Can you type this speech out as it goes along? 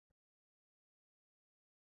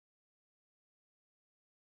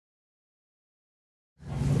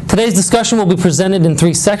Today's discussion will be presented in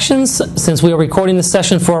 3 sections since we are recording this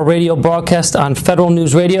session for our radio broadcast on Federal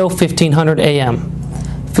News Radio 1500 AM.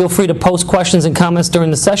 Feel free to post questions and comments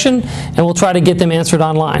during the session, and we'll try to get them answered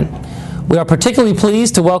online. We are particularly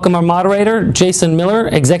pleased to welcome our moderator, Jason Miller,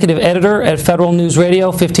 Executive Editor at Federal News Radio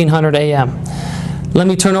 1500 AM. Let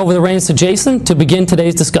me turn over the reins to Jason to begin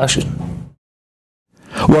today's discussion.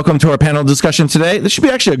 Welcome to our panel discussion today. This should be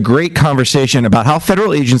actually a great conversation about how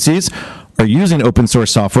federal agencies are using open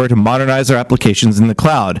source software to modernize their applications in the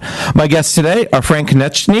cloud. My guests today are Frank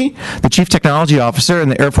Konechny, the Chief Technology Officer in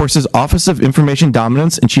the Air Force's Office of Information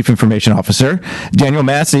Dominance and Chief Information Officer, Daniel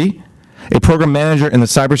Massey, a Program Manager in the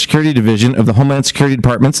Cybersecurity Division of the Homeland Security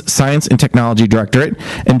Department's Science and Technology Directorate,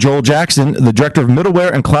 and Joel Jackson, the Director of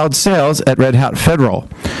Middleware and Cloud Sales at Red Hat Federal.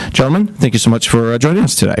 Gentlemen, thank you so much for joining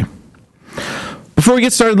us today. Before we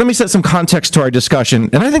get started, let me set some context to our discussion,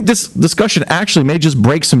 and I think this discussion actually may just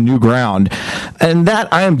break some new ground, and that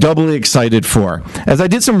I am doubly excited for. As I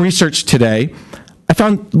did some research today, I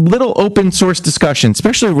found little open source discussion,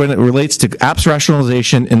 especially when it relates to apps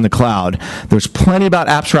rationalization in the cloud. There's plenty about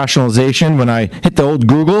apps rationalization when I hit the old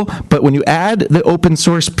Google, but when you add the open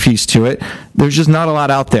source piece to it, there's just not a lot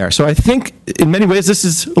out there. So I think in many ways this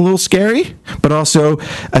is a little scary, but also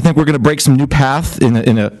I think we're going to break some new path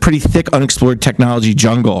in a pretty thick unexplored technology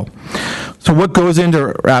jungle. So what goes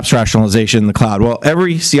into apps rationalization in the cloud? Well,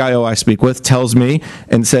 every CIO I speak with tells me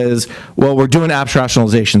and says, well, we're doing apps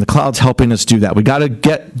rationalization. The cloud's helping us do that. We got to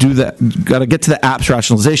get to the apps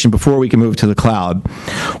rationalization before we can move to the cloud.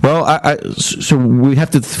 Well, so we have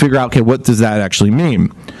to figure out, okay, what does that actually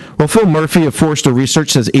mean? Well, Phil Murphy of Forrester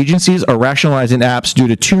Research says agencies are rationalizing apps due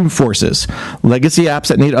to 2 forces: legacy apps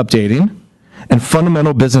that need updating and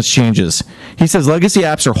fundamental business changes. He says legacy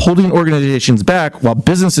apps are holding organizations back while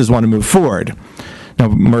businesses want to move forward. Now,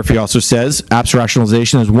 Murphy also says apps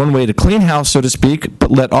rationalization is one way to clean house, so to speak, but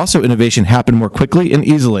let also innovation happen more quickly and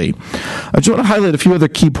easily. I just want to highlight a few other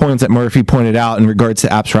key points that Murphy pointed out in regards to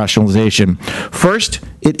apps rationalization. First,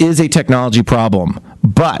 it is a technology problem,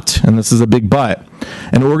 but, and this is a big but,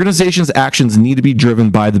 an organization's actions need to be driven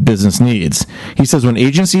by the business needs. He says when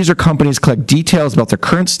agencies or companies collect details about the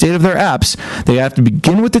current state of their apps, they have to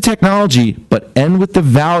begin with the technology, but end with the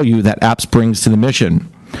value that apps brings to the mission.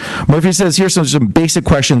 Murphy says here's some basic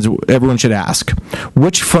questions everyone should ask.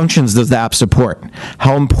 Which functions does the app support?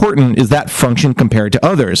 How important is that function compared to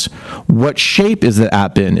others? What shape is the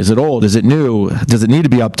app in? Is it old? Is it new? Does it need to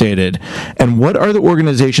be updated? And what are the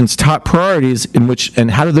organization's top priorities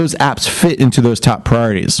and how do those apps fit into those top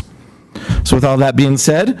priorities? So with all that being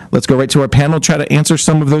said, let's go right to our panel, try to answer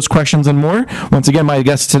some of those questions and more. Once again, my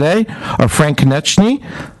guests today are Frank Konechny,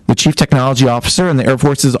 the Chief Technology Officer in the Air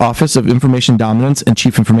Force's Office of Information Dominance and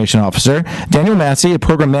Chief Information Officer, Daniel Massey, a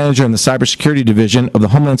Program Manager in the Cybersecurity Division of the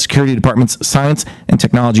Homeland Security Department's Science and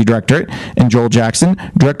Technology Directorate, and Joel Jackson,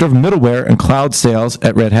 Director of Middleware and Cloud Sales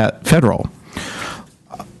at Red Hat Federal.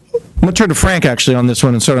 I'm going to turn to Frank, actually, on this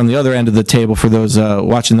one and start on the other end of the table for those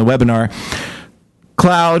watching the webinar.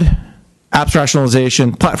 Cloud, apps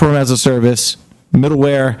rationalization, platform as a service,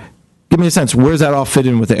 middleware. Give me a sense, where does that all fit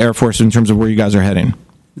in with the Air Force in terms of where you guys are heading?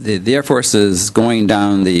 The Air Force is going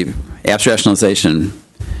down the apps rationalization,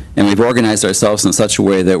 and we've organized ourselves in such a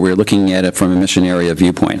way that we're looking at it from a mission area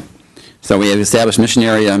viewpoint. So we have established mission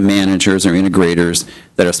area managers or integrators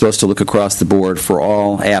that are supposed to look across the board for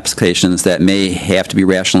all applications that may have to be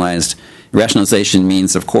rationalized. Rationalization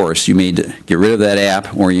means, of course, you may get rid of that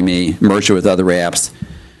app, or you may merge it with other apps,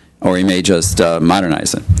 or you may just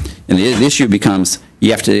modernize it. And the issue becomes,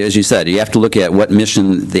 you have to, as you said, you have to look at what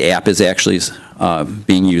mission the app is actually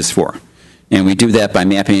being used for. And we do that by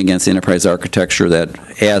mapping against the enterprise architecture that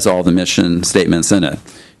has all the mission statements in it.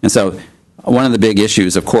 And so one of the big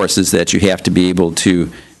issues, of course, is that you have to be able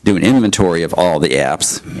to do an inventory of all the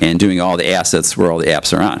apps and doing all the assets where all the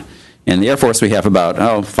apps are on. In the Air Force, we have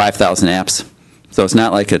about 5,000 apps. So it's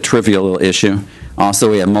not like a trivial little issue. Also,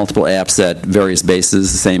 we have multiple apps at various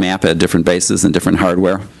bases, the same app at different bases and different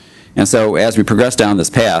hardware. And so as we progress down this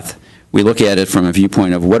path, we look at it from a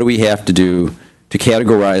viewpoint of what do we have to do to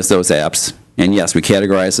categorize those apps. And yes, we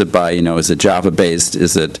categorize it by, is it Java-based?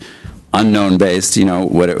 Is it unknown-based?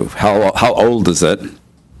 How old is it?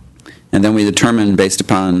 And then we determine, based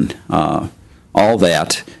upon all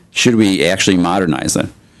that, should we actually modernize it?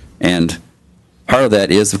 And part of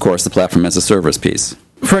that is, of course, the platform as a service piece.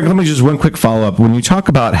 Frank, let me just one quick follow-up. When you talk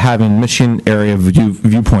about having mission area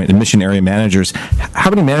viewpoint and mission area managers,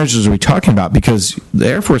 how many managers are we talking about? Because the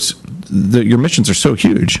Air Force, your missions are so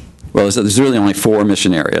huge. Well, there's really only 4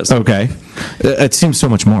 mission areas. Okay. It seems so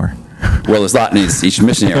much more. Well, there's a lot in each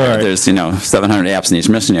mission area. Right. There's 700 apps in each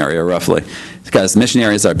mission area, roughly. Because mission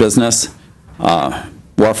areas are business,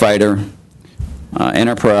 warfighter,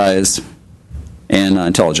 enterprise, and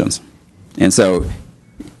intelligence. And so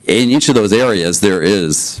in each of those areas, there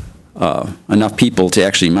is enough people to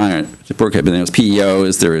actually monitor. There's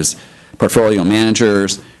PEOs, there's portfolio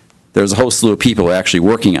managers, there's a whole slew of people actually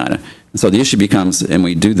working on it. And so the issue becomes, and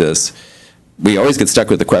we do this, we always get stuck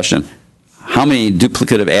with the question, how many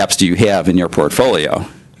duplicative apps do you have in your portfolio?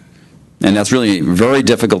 And that's really very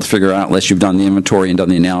difficult to figure out unless you've done the inventory and done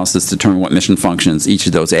the analysis to determine what mission functions each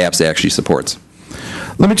of those apps actually supports.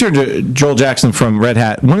 Let me turn to Joel Jackson from Red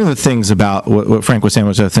Hat. One of the things about what Frank was saying,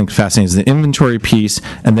 which I think fascinating, is the inventory piece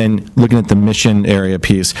and then looking at the mission area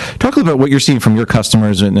piece. Talk a little bit about what you're seeing from your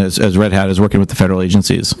customers and as Red Hat is working with the federal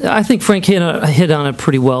agencies. I think Frank hit on it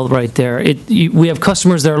pretty well right there. We have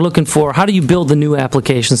customers that are looking for how do you build the new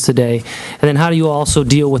applications today, and then how do you also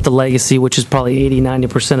deal with the legacy, which is probably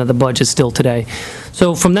 80-90% of the budget still today.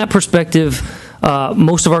 So from that perspective,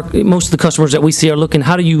 most of the customers that we see are looking,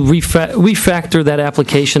 how do you refactor that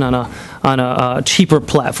application on a cheaper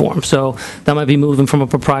platform? So that might be moving from a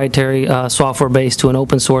proprietary software base to an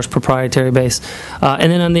open source proprietary base.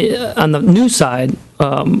 And then on the new side,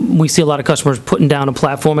 we see a lot of customers putting down a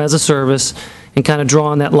platform as a service and kind of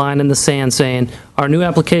drawing that line in the sand, saying our new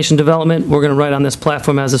application development, we're going to write on this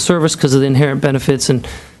platform as a service because of the inherent benefits and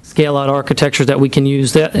scale-out architecture that we can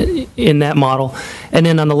use that in that model. And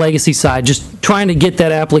then on the legacy side, just trying to get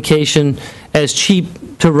that application as cheap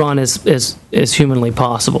to run as humanly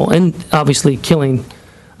possible. And obviously killing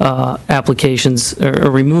applications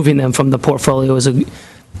or removing them from the portfolio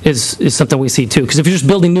is something we see too. Because if you're just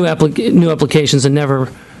building new applications and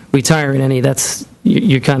never retiring any,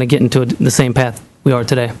 you're kind of getting to the same path we are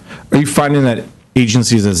today. Are you finding that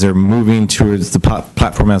agencies, as they're moving towards the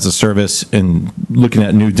platform as a service and looking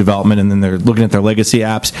at new development, and then they're looking at their legacy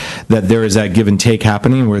apps, that there is that give and take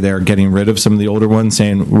happening where they're getting rid of some of the older ones,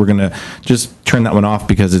 saying we're going to just turn that one off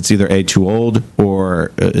because it's either too old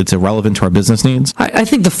or it's irrelevant to our business needs? I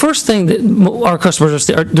think the first thing that our customers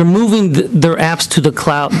are they're moving their apps to the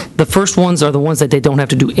cloud. The first ones are the ones that they don't have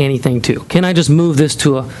to do anything to. Can I just move this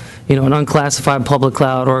to an unclassified public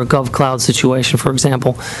cloud or a gov cloud situation, for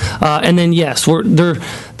example? And then yes,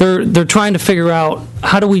 they're trying to figure out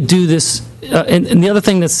how do we do this. And the other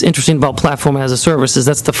thing that's interesting about platform as a service is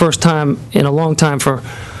that's the first time in a long time for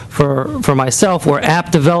myself where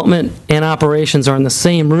app development and operations are in the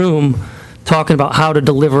same room talking about how to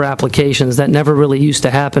deliver applications. That never really used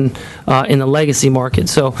to happen in the legacy market.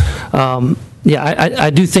 So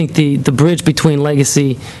I do think the bridge between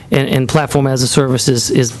legacy and platform as a service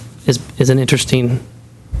is an interesting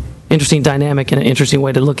dynamic and an interesting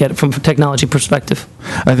way to look at it from a technology perspective.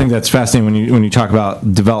 I think that's fascinating when you talk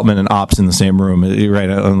about development and ops in the same room. You're right.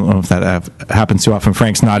 I don't know if that happens too often.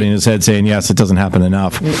 Frank's nodding his head saying, yes, it doesn't happen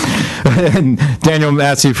enough. And Daniel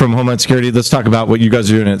Massey from Homeland Security, let's talk about what you guys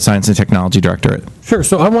are doing at Science and Technology Directorate. Sure.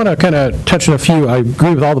 So I want to kind of touch on a few. I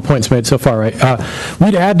agree with all the points made so far, right?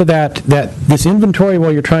 We'd add to that this inventory,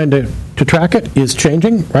 while you're trying to track it, is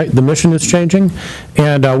changing, right? The mission is changing.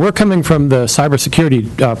 And we're coming from the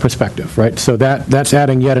cybersecurity perspective, right? So that's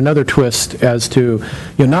adding yet another twist as to,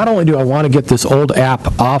 not only do I want to get this old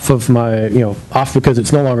app off of my, off because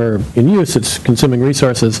it's no longer in use, it's consuming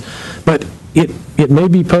resources, but it may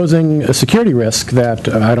be posing a security risk that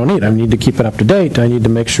I don't need. I need to keep it up to date. I need to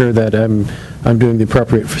make sure that I'm doing the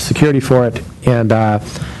appropriate security for it.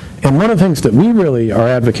 And one of the things that we really are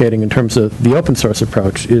advocating in terms of the open source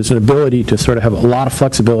approach is an ability to sort of have a lot of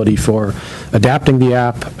flexibility for adapting the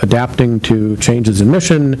app, adapting to changes in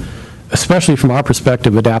mission, especially from our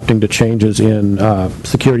perspective, adapting to changes in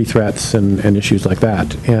security threats and issues like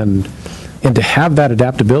that. And to have that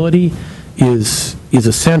adaptability is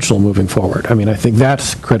essential moving forward. I mean, I think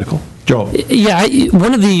that's critical. Joel? Yeah,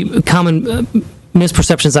 one of the common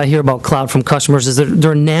misperceptions I hear about cloud from customers is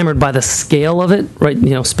they're enamored by the scale of it, right?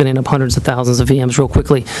 Spinning up hundreds of thousands of VMs real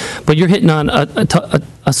quickly. But you're hitting on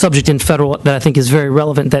a subject in federal that I think is very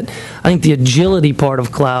relevant, that I think the agility part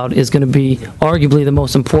of cloud is going to be arguably the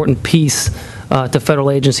most important piece to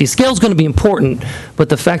federal agencies. Scale is going to be important, but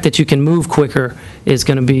the fact that you can move quicker is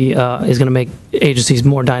going to make agencies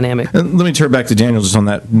more dynamic. And let me turn back to Daniel just on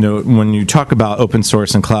that note. When you talk about open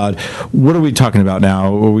source and cloud, what are we talking about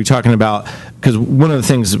now? Are we talking about, because one of the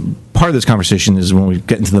things, part of this conversation is when we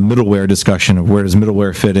get into the middleware discussion of where does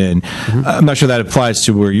middleware fit in. Mm-hmm. I'm not sure that applies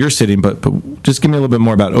to where you're sitting, but just give me a little bit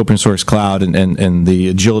more about open source cloud and the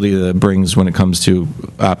agility that it brings when it comes to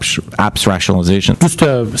apps rationalization. Just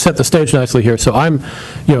to set the stage nicely here, so I'm,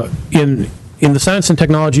 in the Science and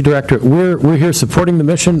Technology Directorate, we're here supporting the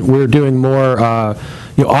mission. We're doing more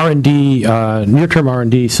R&D, near-term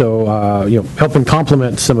R&D, so helping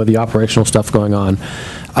complement some of the operational stuff going on.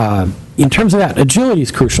 in terms of that, agility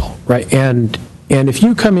is crucial, right? And if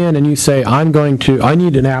you come in and you say, I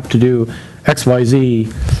need an app to do X, Y,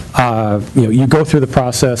 Z, you go through the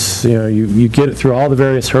process, you get it through all the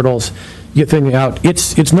various hurdles, you get things out.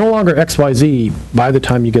 It's no longer X, Y, Z by the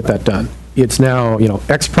time you get that done. It's now,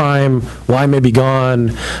 X prime, Y may be gone,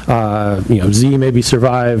 Z may be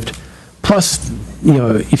survived. Plus,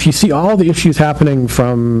 if you see all the issues happening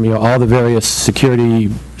from, all the various security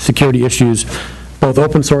issues, both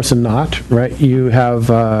open source and not, right? You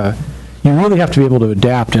really have to be able to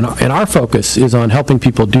adapt, and our focus is on helping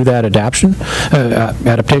people do that adaptation,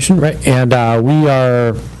 right? And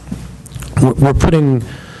we're putting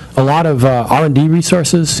a lot of R&D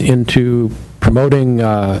resources into promoting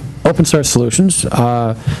open source solutions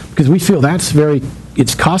because we feel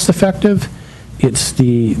it's cost effective, it's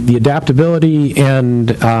the adaptability,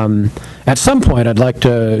 and at some point I'd like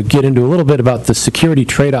to get into a little bit about the security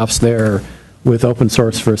trade-offs there with open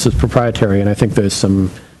source versus proprietary, and I think there's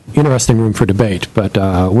some interesting room for debate, but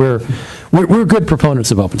we're good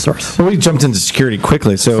proponents of open source. Well, we jumped into security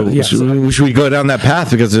quickly, so yes. should we go down that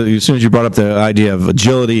path? Because as soon as you brought up the idea of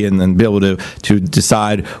agility and then be able to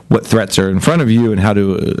decide what threats are in front of you and how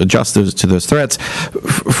to adjust to those threats,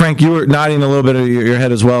 Frank, you were nodding a little bit of your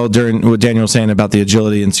head as well during what Daniel was saying about the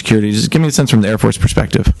agility and security. Just give me a sense from the Air Force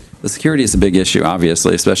perspective. The security is a big issue,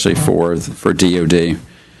 obviously, especially for DoD.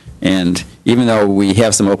 And even though we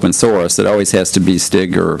have some open source, it always has to be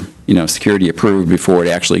STIG or security approved before it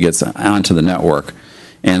actually gets onto the network.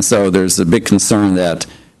 And so there's always a big concern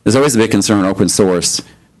in open source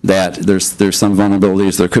that there's some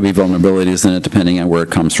vulnerabilities. There could be vulnerabilities in it depending on where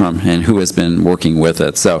it comes from and who has been working with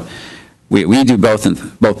it. So we do both. In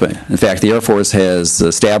fact, the Air Force has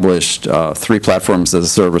established 3 platforms as a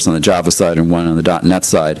service on the Java side and 1 on the .NET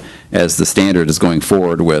side as the standard is going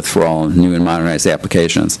forward with for all new and modernized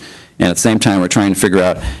applications. And at the same time, we're trying to figure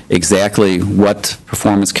out exactly what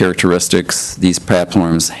performance characteristics these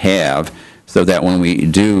platforms have so that when we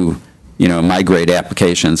do migrate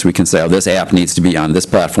applications, we can say, this app needs to be on this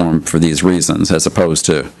platform for these reasons, as opposed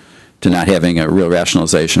to not having a real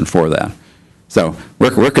rationalization for that. So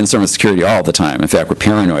we're concerned with security all the time. In fact, we're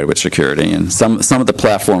paranoid with security. And some of the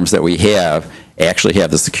platforms that we have actually have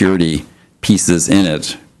the security pieces in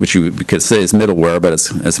it, which you could say is middleware, but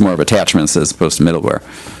it's more of attachments as opposed to middleware.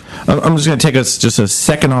 I'm just going to take us just a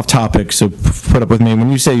second off topic, so put up with me.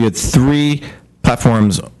 When you say you had 3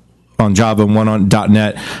 platforms on Java and 1 on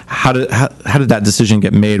 .NET, how did that decision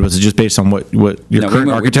get made? Was it just based on what your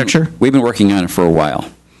current architecture? We've been working on it for a while.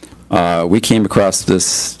 We came across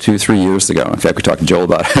this 2-3 years ago. In fact, we talked to Joel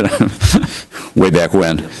about it way back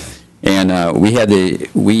when. And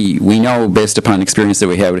we know, based upon experience that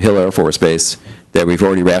we have at Hill Air Force Base, that we've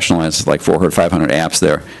already rationalized like 400 or 500 apps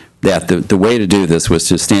there, that the way to do this was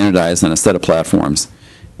to standardize on a set of platforms.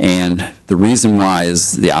 And the reason why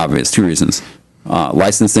is the obvious, 2 reasons.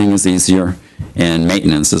 Licensing is easier, and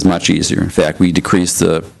maintenance is much easier. In fact, we decreased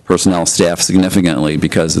the personnel staff significantly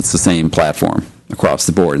because it's the same platform across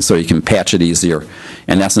the board, and so you can patch it easier.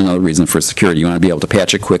 And that's another reason for security. You want to be able to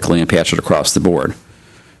patch it quickly and patch it across the board.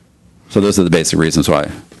 So those are the basic reasons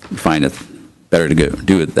why we find it better to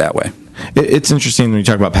do it that way. It's interesting when you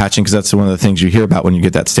talk about patching, because that's one of the things you hear about when you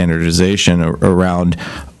get that standardization around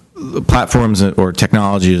platforms or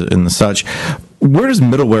technology and the such. Where does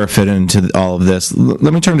middleware fit into all of this?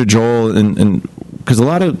 Let me turn to Joel, and because a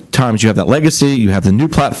lot of times you have that legacy, you have the new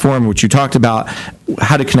platform, which you talked about,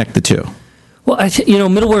 how to connect the two. Well,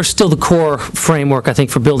 middleware is still the core framework, I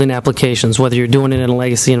think, for building applications, whether you're doing it in a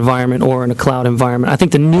legacy environment or in a cloud environment. I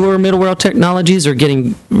think the newer middleware technologies are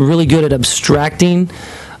getting really good at abstracting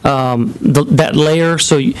that layer,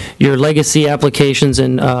 so your legacy applications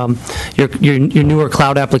and your newer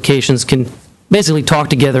cloud applications can basically talk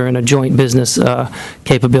together in a joint business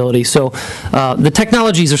capability. So the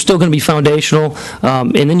technologies are still going to be foundational,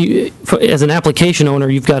 and then as an application owner,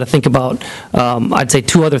 you've got to think about, I'd say,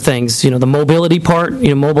 2 other things. The mobility part.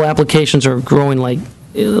 Mobile applications are growing like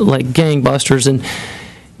gangbusters, and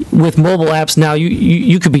with mobile apps now,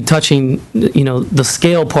 you could be touching, the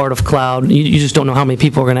scale part of cloud. You just don't know how many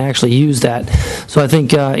people are going to actually use that. So I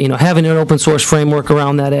think, having an open source framework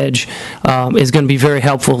around that edge is going to be very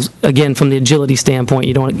helpful. Again, from the agility standpoint,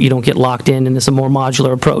 you don't get locked in, and it's a more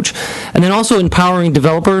modular approach. And then also empowering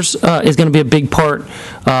developers is going to be a big part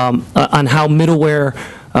on how middleware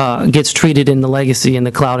gets treated in the legacy and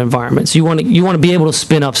the cloud environment. So you want to be able to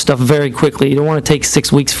spin up stuff very quickly. You don't want to take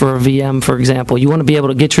 6 weeks for a VM, for example. You want to be able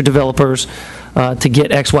to get your developers to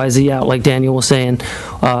get XYZ out, like Daniel was saying,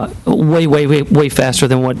 way faster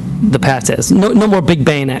than what the PaaS has. No more big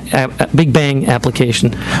bang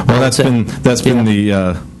application. Well, that's been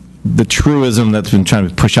the the truism that's been trying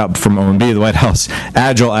to push out from OMB, the White House,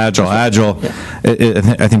 agile. I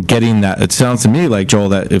think getting that, it sounds to me like, Joel,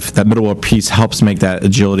 that if that middleware piece helps make that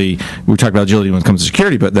agility, we talk about agility when it comes to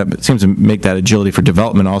security, but that seems to make that agility for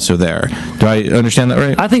development also there. Do I understand that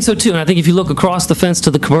right? I think so too, and I think if you look across the fence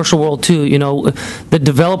to the commercial world too, the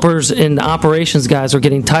developers and operations guys are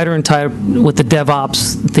getting tighter and tighter with the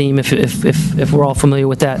DevOps theme, if we're all familiar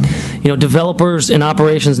with that. Developers and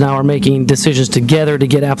operations now are making decisions together to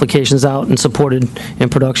get applications out and supported in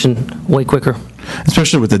production way quicker.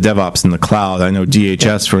 Especially with the DevOps in the cloud. I know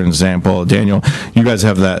DHS, for example, Daniel, you guys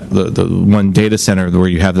have the one data center where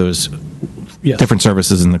you have those different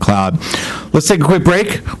services in the cloud. Let's take a quick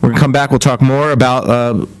break. We're going to come back. We'll talk more about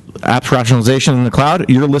apps rationalization in the cloud.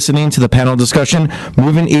 You're listening to the panel discussion,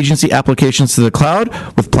 Moving Agency Applications to the Cloud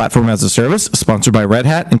with Platform as a Service, sponsored by Red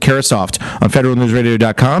Hat and Carahsoft on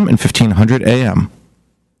federalnewsradio.com and 1500 AM.